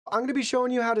I'm going to be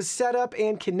showing you how to set up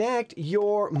and connect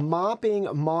your mopping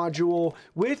module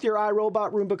with your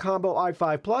iRobot Roomba Combo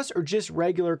i5 Plus or just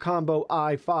regular Combo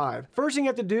i5. First thing you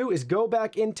have to do is go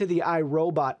back into the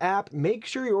iRobot app, make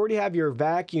sure you already have your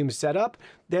vacuum set up,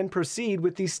 then proceed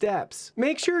with these steps.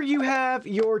 Make sure you have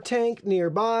your tank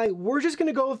nearby. We're just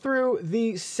going to go through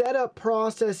the setup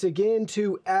process again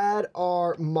to add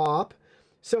our mop.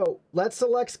 So let's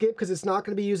select skip because it's not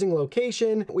going to be using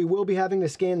location. We will be having to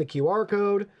scan the QR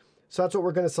code. So that's what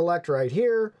we're going to select right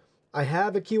here. I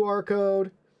have a QR code,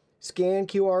 scan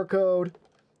QR code,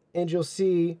 and you'll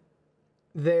see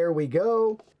there we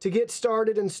go. To get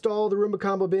started, install the Roomba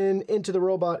Combo bin into the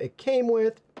robot it came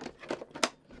with.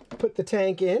 Put the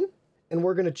tank in, and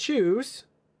we're going to choose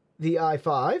the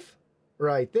i5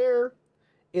 right there.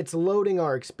 It's loading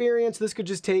our experience. This could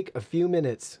just take a few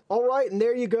minutes. All right, and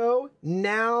there you go.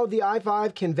 Now the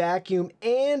i5 can vacuum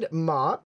and mop.